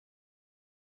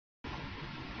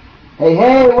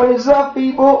Hey, what is up,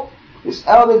 people? It's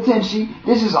Elder Tenchi.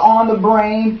 This is On the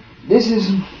Brain. This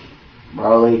is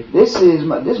Brawley. This is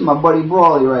my buddy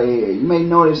Brawley right here. You may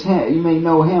notice him. You may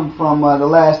know him from the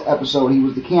last episode. He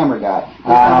was the camera guy. This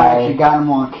time I actually got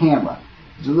him on camera.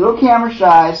 He's a little camera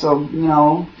shy, so you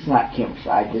know. He's not camera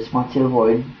shy. I just want to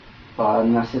avoid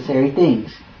unnecessary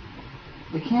things.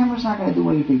 The camera's not gonna do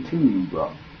anything to you,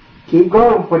 bro. Keep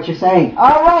going with what you're saying.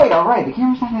 Alright. The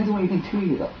camera's not gonna do anything to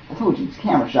you, though. I told you, it's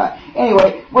camera shy.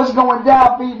 Anyway, what's going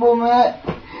down, people, man?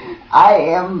 I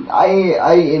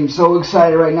am so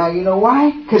excited right now. You know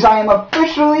why? Because I am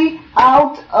officially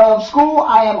out of school.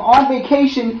 I am on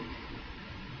vacation.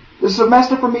 The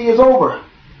semester for me is over.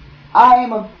 I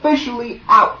am officially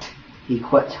out. He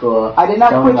quit school. I did not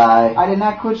Don't quit. lie. I did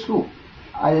not quit school.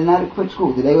 I did not quit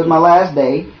school. Today was my last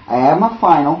day. I have my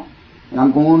final, and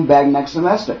I'm going back next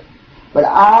semester. But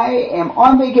I am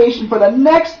on vacation for the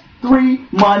next 3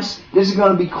 months. This is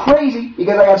going to be crazy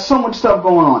because I got so much stuff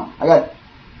going on. I got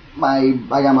my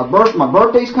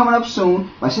birthday's coming up soon.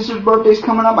 My sister's birthday's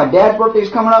coming up. My dad's birthday's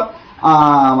coming up.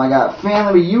 I got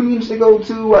family reunions to go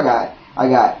to. I got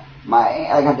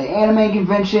the anime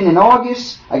convention in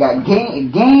August. I got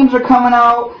games are coming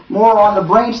out. More On the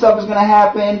Brain stuff is gonna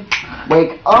happen.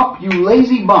 Wake up, you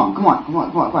lazy bum! Come on!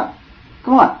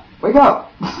 Wake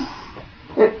up!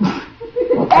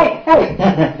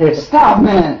 Hey! Stop,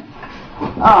 man!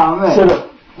 Oh man! Shut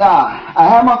up. I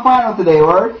had my final today,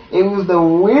 word. It was the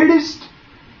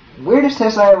weirdest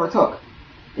test I ever took.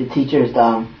 The teacher is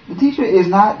dumb. The teacher is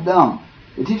not dumb.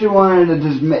 The teacher wanted to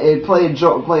just play a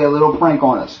joke, play a little prank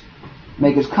on us.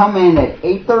 Make us come in at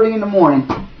 8:30 in the morning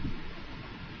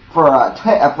for a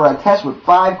test with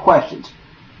 5 questions.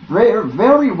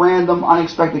 Very random,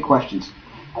 unexpected questions.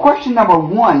 Question number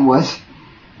 1 was,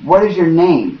 what is your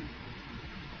name?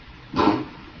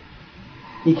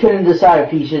 He couldn't decide if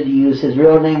he should use his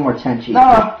real name or Tenchi.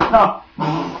 No.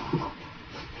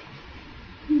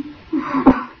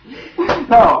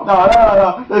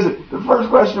 No. Listen, the first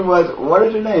question was, what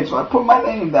is your name? So I put my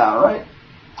name down, right?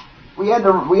 We had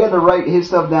to write his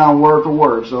stuff down word for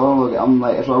word. So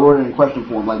so I wrote it in question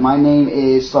form. Like, my name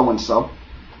is so and so,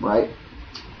 right?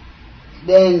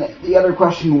 Then the other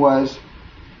question was,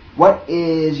 what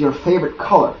is your favorite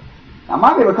color? Now,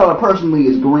 my favorite color personally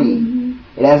is green.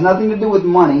 It has nothing to do with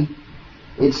money.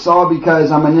 It's all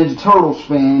because I'm a Ninja Turtles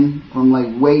fan from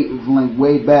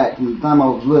way back, from the time I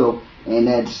was little, and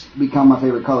that's become my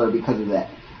favorite color because of that.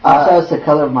 Also, it's the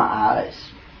color of my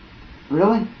eyes.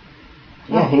 Really?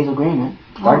 Yeah, hazel green, man.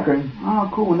 Dark green. Oh,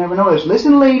 cool. Never noticed.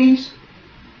 Listen, ladies.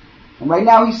 And right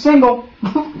now he's single.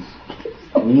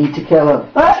 We need to kill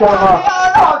him. Kill him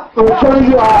off. We're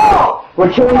killing you off.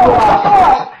 We're killing you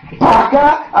off.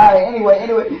 Baka. Alright, anyway.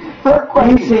 Third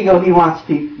question. He's single. He wants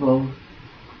people.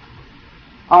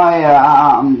 Oh,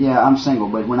 yeah, I'm single,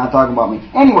 but we're not talking about me.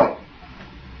 Anyway.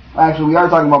 Actually, we are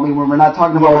talking about me when we're not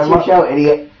talking about my love. Show,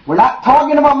 idiot. We're not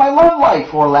talking about my love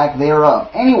life, or lack thereof.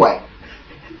 Anyway.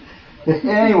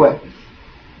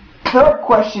 Third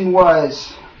question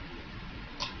was...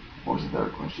 What was the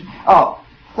third question? Oh,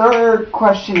 third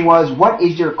question was, what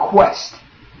is your quest?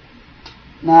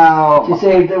 Now... To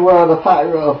save the world of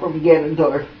Pyro from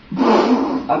Ganondorf.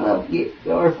 I love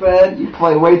Ganondorf. You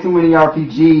play way too many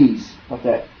RPGs.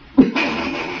 Okay.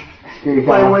 You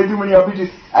play way too many RPGs.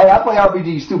 Hey, I play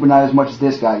RPGs too, but not as much as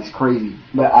this guy. He's crazy.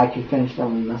 But I can finish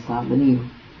them, and that's not the need.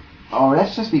 Oh,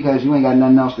 that's just because you ain't got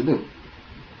nothing else to do.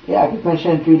 Yeah, I can finish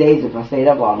it in 3 days if I stayed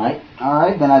up all night.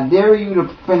 Alright, then I dare you to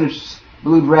finish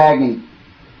Blue Dragon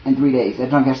in 3 days.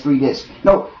 That junk has 3 discs.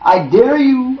 No, I dare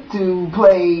you to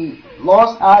play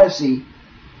Lost Odyssey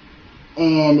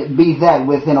and beat that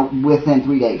within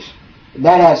 3 days.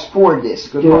 That has 4 discs.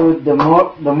 Good Dude, the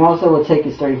most it will take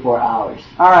is 34 hours.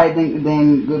 Alright,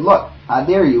 then good luck. I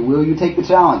dare you. Will you take the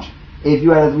challenge? If you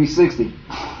had a 360.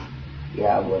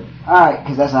 Yeah, I would. Alright,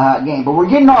 because that's a hot game. But we're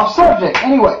getting off subject.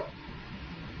 Anyway,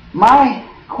 my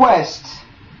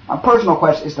personal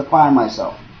quest is to find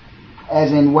myself.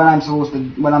 As in what I'm supposed to,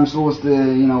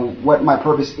 what my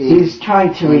purpose is. He's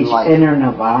trying to reach inner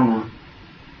nirvana.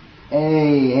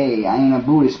 Hey, I ain't a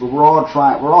Buddhist, but we're all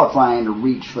trying to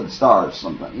reach for the stars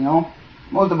something,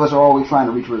 Most of us are always trying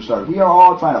to reach for the stars. We are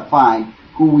all trying to find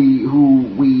who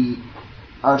we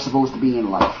are supposed to be in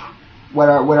life. What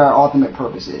our ultimate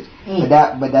purpose is. But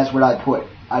that's what I put.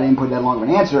 I didn't put that long of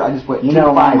an answer. I just put my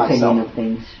find opinion myself. Of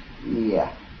things. Yeah.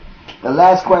 The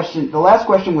last question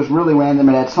was really random.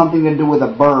 It had something to do with a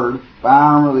bird, but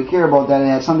I don't really care about that. It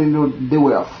had something to do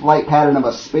with a flight pattern of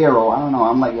a sparrow. I don't know.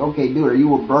 I'm like, okay, dude, are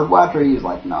you a bird watcher? He's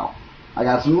like, no. I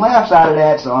got some laughs out of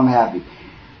that, so I'm happy.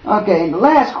 Okay, and the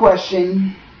last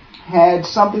question had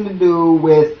something to do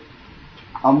with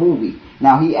a movie.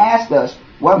 Now, he asked us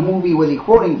what movie was he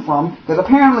quoting from, because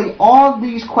apparently all of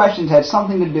these questions had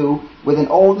something to do with an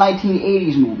old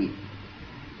 1980s movie.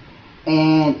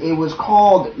 And it was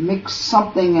called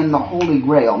Something and the Holy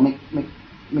Grail.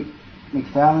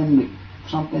 McFallon,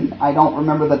 something. I don't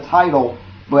remember the title,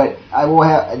 but I will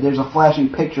have. There's a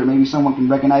flashing picture. Maybe someone can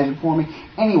recognize it for me.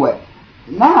 Anyway,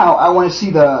 now I want to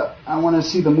see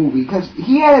the movie, because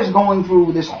he had us going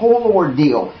through this whole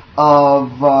ordeal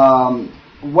of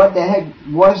what the heck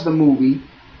was the movie.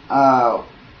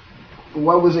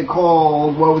 What was it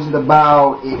called? What was it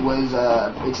about?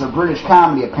 It's a British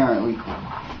comedy, apparently.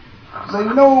 So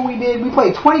you know what we did? We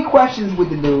played 20 questions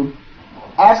with the dude,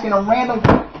 asking a random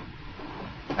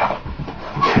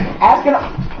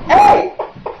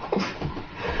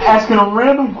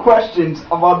questions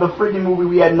about the freaking movie.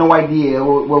 We had no idea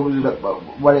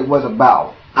what it was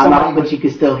about. I'm out, but you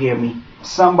can still hear me.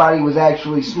 Somebody was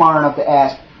actually smart enough to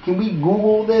ask, "Can we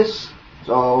Google this?"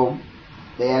 So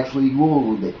they actually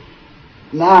Googled it.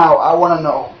 Now I want to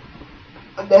know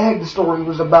what the heck the story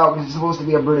was about, because it's supposed to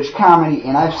be a British comedy,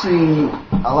 and I've seen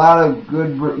a lot of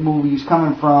good movies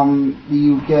coming from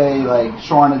the UK, like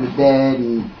Shaun of the Dead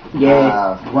and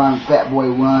Run Fat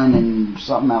Boy Run and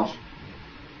something else.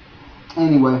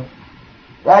 Anyway,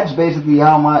 that's basically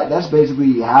how my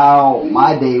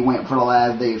day went for the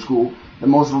last day of school. The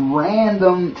most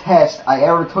random test I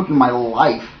ever took in my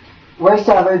life. We're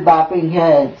started bopping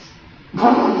heads.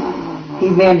 He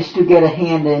managed to get a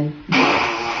hand in.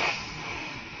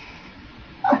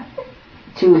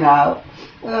 Tune out.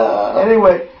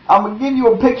 Anyway, I'm going to give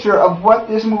you a picture of what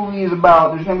this movie is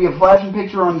about. There's going to be a flashing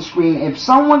picture on the screen. If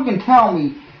someone can tell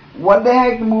me what the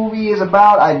heck the movie is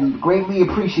about, I'd greatly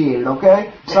appreciate it,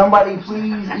 okay? Somebody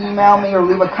please email me or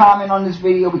leave a comment on this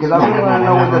video, because I really want to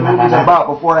know what the movie's about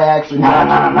before I actually watch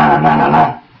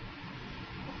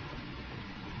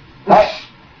it.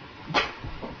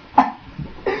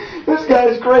 This guy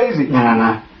is crazy.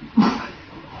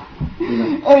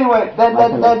 Anyway,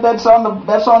 that's on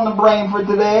the brain for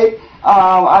today.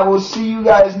 I will see you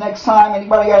guys next time.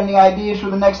 Anybody got any ideas for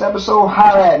the next episode?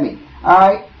 Holler at me. All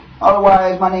right.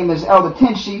 Otherwise, my name is Elder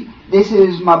Tinshi. This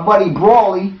is my buddy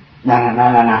Brawley.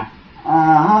 And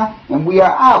we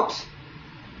are out.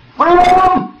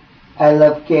 Freedom! I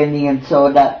love candy and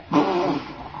soda.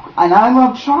 And I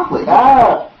love chocolate.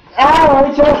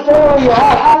 It's your story.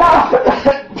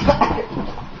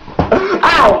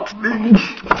 Ow!